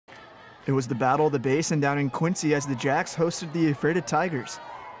It was the battle of the Basin down in Quincy as the Jacks hosted the Ephrata Tigers.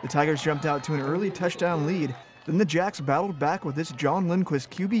 The Tigers jumped out to an early touchdown lead, then the Jacks battled back with this John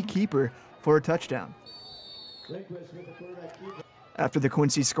Lindquist QB keeper for a touchdown. After the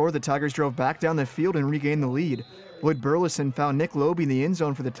Quincy score, the Tigers drove back down the field and regained the lead. Lloyd Burleson found Nick Lobe in the end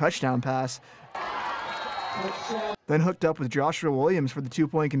zone for the touchdown pass, then hooked up with Joshua Williams for the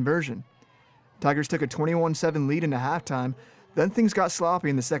two-point conversion. Tigers took a 21-7 lead into halftime, then things got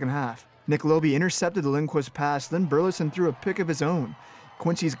sloppy in the second half. Nick Lobe intercepted the Lindquist pass, then Burleson threw a pick of his own.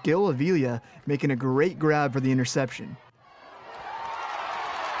 Quincy's Gil Avila making a great grab for the interception.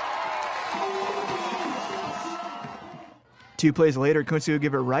 Two plays later, Quincy would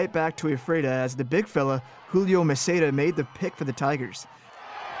give it right back to Ephrata as the big fella, Julio Maceda, made the pick for the Tigers.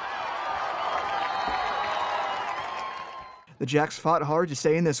 The Jacks fought hard to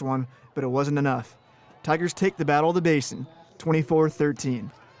stay in this one, but it wasn't enough. Tigers take the battle of the Basin, 24-13.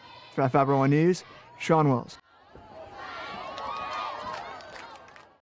 For Fiber One News, Sean Wells.